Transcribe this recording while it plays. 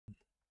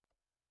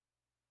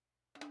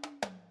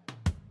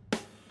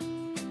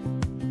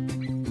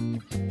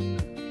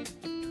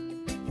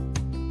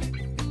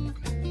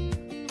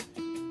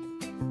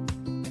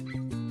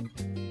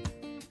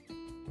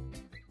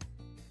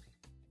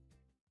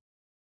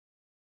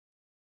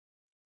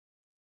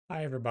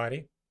Hi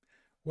everybody.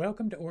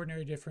 Welcome to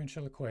Ordinary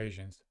Differential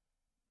Equations,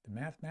 the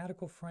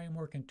mathematical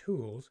framework and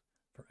tools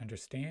for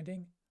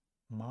understanding,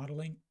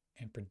 modeling,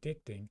 and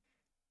predicting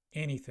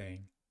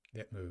anything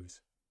that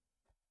moves.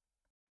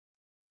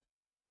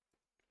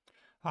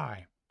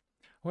 Hi,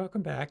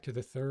 welcome back to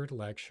the third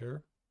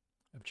lecture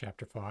of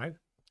Chapter 5.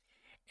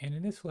 And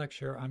in this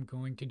lecture, I'm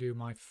going to do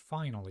my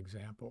final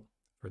example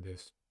for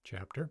this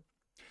chapter.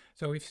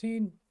 So we've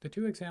seen the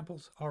two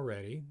examples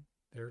already.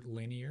 They're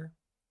linear,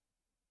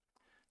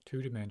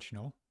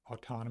 two-dimensional,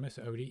 autonomous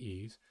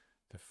ODEs.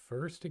 The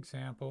first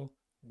example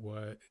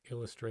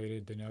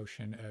illustrated the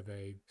notion of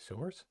a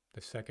source, the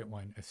second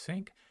one a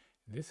sink.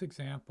 This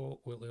example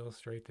will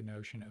illustrate the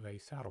notion of a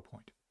saddle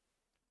point.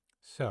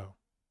 So,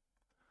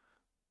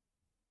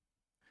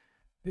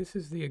 this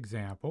is the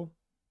example.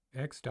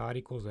 X dot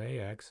equals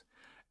AX.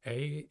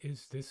 A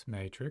is this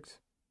matrix.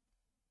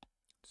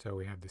 So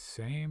we have the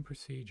same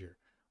procedure.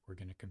 We're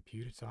going to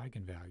compute its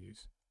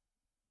eigenvalues.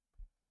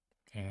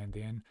 And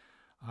then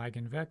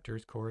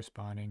eigenvectors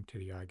corresponding to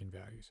the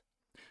eigenvalues.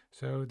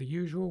 So the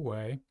usual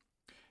way,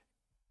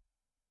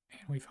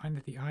 and we find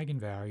that the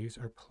eigenvalues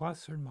are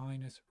plus or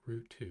minus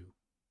root 2.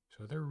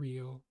 So they're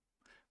real.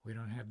 We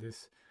don't have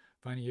this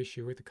funny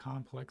issue with the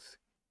complex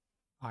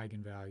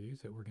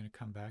eigenvalues that we're going to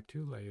come back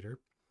to later.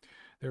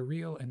 They're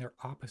real and they're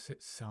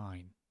opposite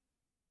sign.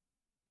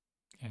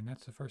 And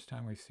that's the first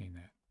time we've seen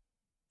that.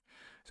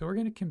 So we're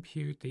going to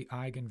compute the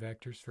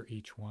eigenvectors for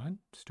each one,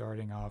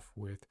 starting off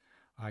with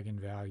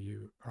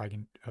eigenvalue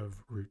of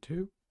root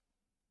 2.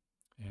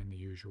 In the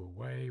usual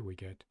way, we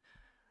get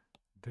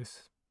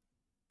this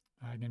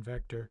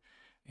eigenvector,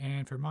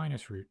 and for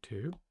minus root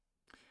 2,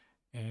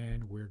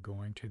 and we're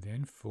going to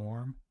then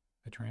form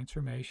a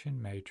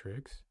transformation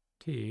matrix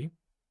T,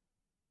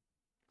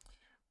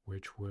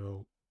 which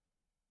will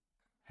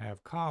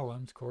have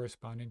columns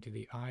corresponding to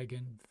the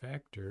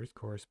eigenvectors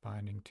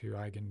corresponding to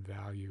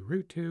eigenvalue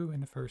root 2 in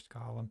the first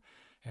column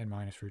and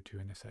minus root 2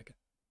 in the second.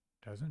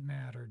 Doesn't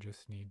matter,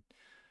 just need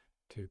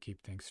to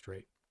keep things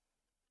straight.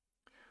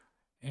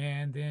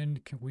 And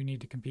then we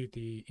need to compute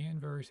the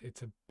inverse.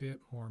 It's a bit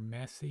more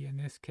messy in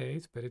this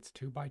case, but it's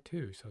 2 by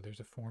 2, so there's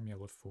a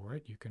formula for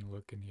it. You can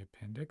look in the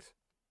appendix.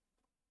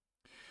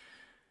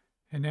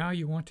 And now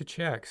you want to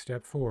check,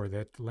 step 4,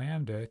 that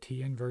lambda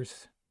T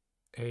inverse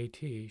AT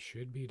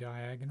should be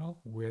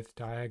diagonal with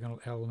diagonal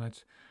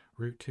elements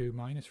root 2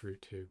 minus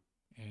root 2,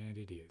 and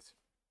it is.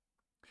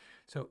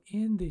 So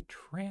in the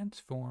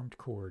transformed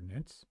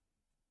coordinates,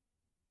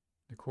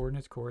 the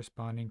coordinates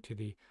corresponding to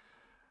the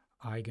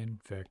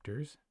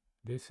eigenvectors,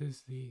 this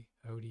is the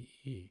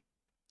ODE.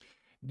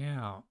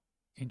 Now,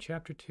 in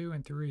chapter 2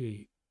 and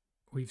 3,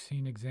 we've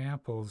seen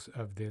examples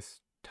of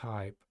this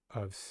type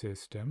of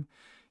system.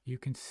 You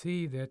can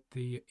see that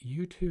the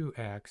U2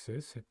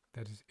 axis,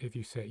 that is, if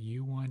you set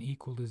U1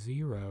 equal to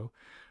 0,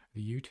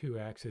 the U2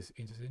 axis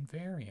is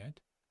invariant.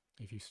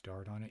 If you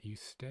start on it, you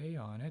stay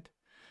on it.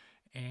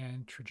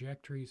 And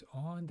trajectories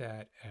on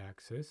that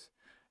axis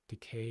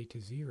decay to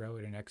 0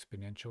 at an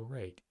exponential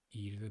rate,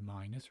 e to the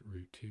minus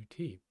root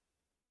 2t.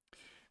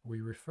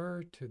 We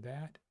refer to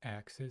that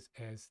axis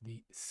as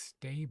the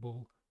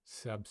stable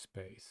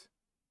subspace.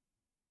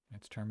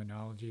 That's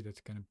terminology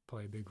that's going to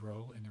play a big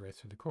role in the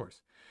rest of the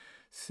course.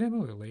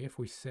 Similarly, if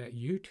we set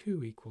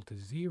u2 equal to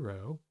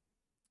 0,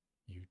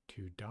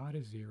 u2 dot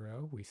is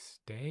 0, we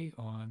stay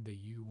on the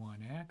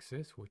u1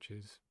 axis, which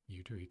is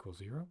u2 equals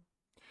 0.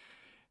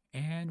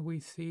 And we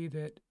see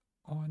that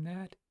on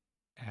that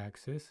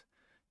axis,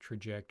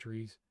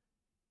 trajectories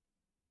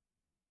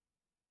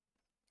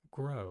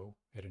grow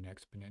at an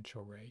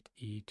exponential rate,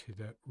 e to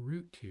the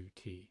root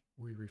 2t.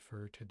 We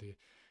refer to the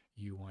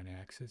u1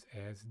 axis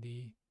as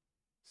the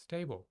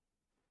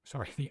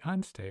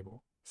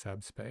unstable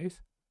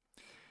subspace.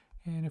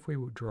 And if we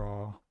would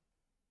draw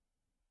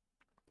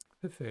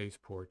the phase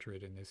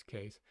portrait in this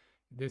case,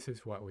 this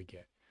is what we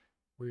get.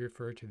 We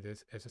refer to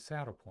this as a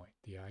saddle point.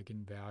 The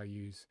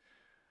eigenvalues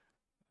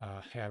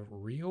have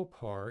real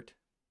part,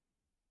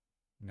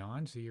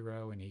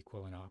 non-zero, and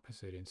equal and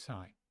opposite in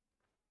sign.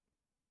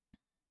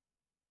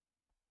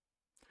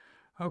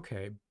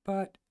 Okay,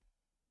 but,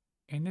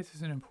 and this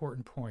is an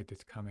important point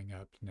that's coming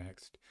up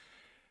next,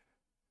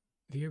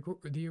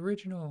 the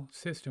original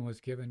system was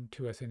given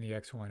to us in the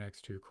x1,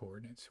 x2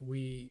 coordinates.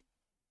 We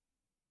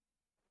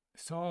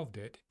solved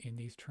it in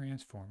these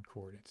transformed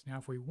coordinates. Now,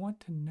 if we want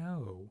to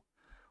know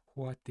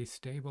what the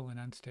stable and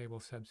unstable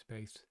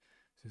subspaces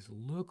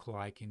look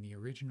like in the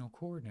original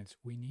coordinates,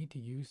 we need to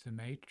use the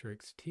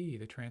matrix T,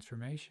 the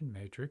transformation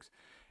matrix,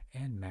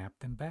 and map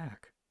them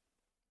back.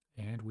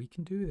 And we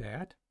can do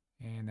that,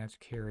 and that's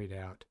carried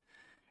out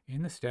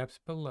in the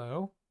steps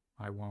below.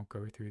 I won't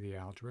go through the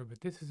algebra,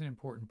 but this is an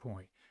important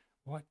point.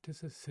 What does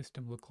the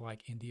system look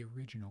like in the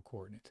original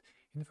coordinates?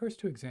 In the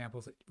first two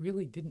examples, it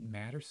really didn't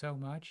matter so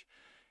much.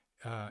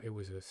 It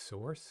was a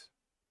source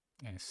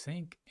and a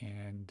sink,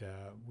 and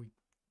we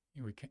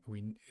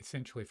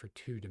essentially, for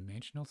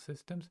two-dimensional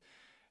systems,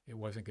 it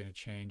wasn't going to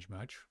change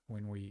much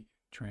when we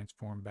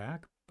transform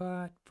back.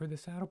 But for the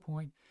saddle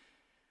point,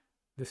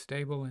 the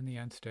stable and the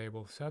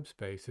unstable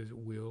subspaces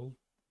will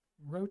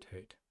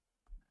rotate.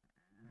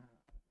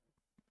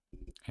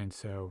 And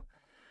so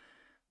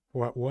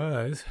what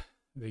was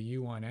the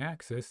U1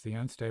 axis, the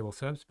unstable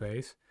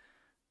subspace,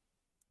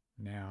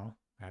 now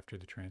after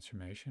the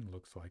transformation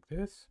looks like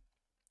this.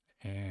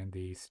 And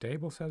the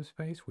stable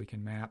subspace we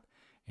can map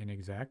in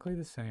exactly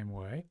the same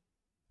way.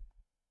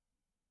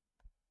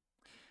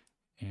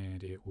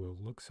 And it will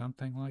look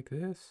something like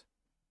this.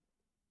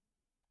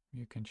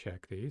 You can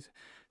check these.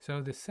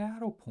 So the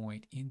saddle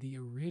point in the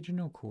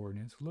original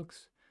coordinates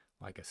looks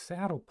like a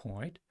saddle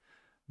point,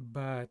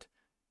 but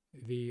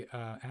the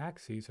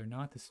axes are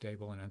not the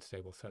stable and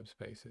unstable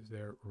subspaces.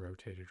 They're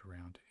rotated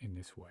around in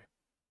this way.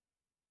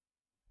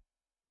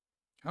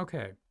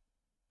 Okay,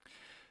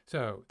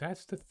 so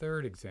that's the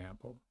third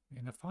example.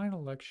 In the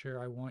final lecture,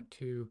 I want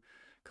to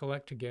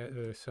collect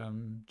together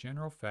some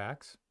general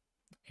facts,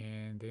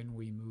 and then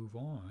we move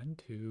on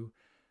to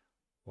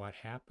what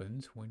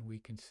happens when we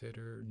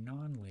consider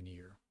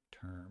nonlinear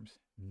terms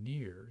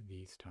near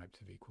these types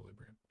of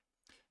equilibrium.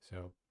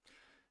 So,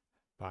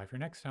 bye for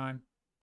next time.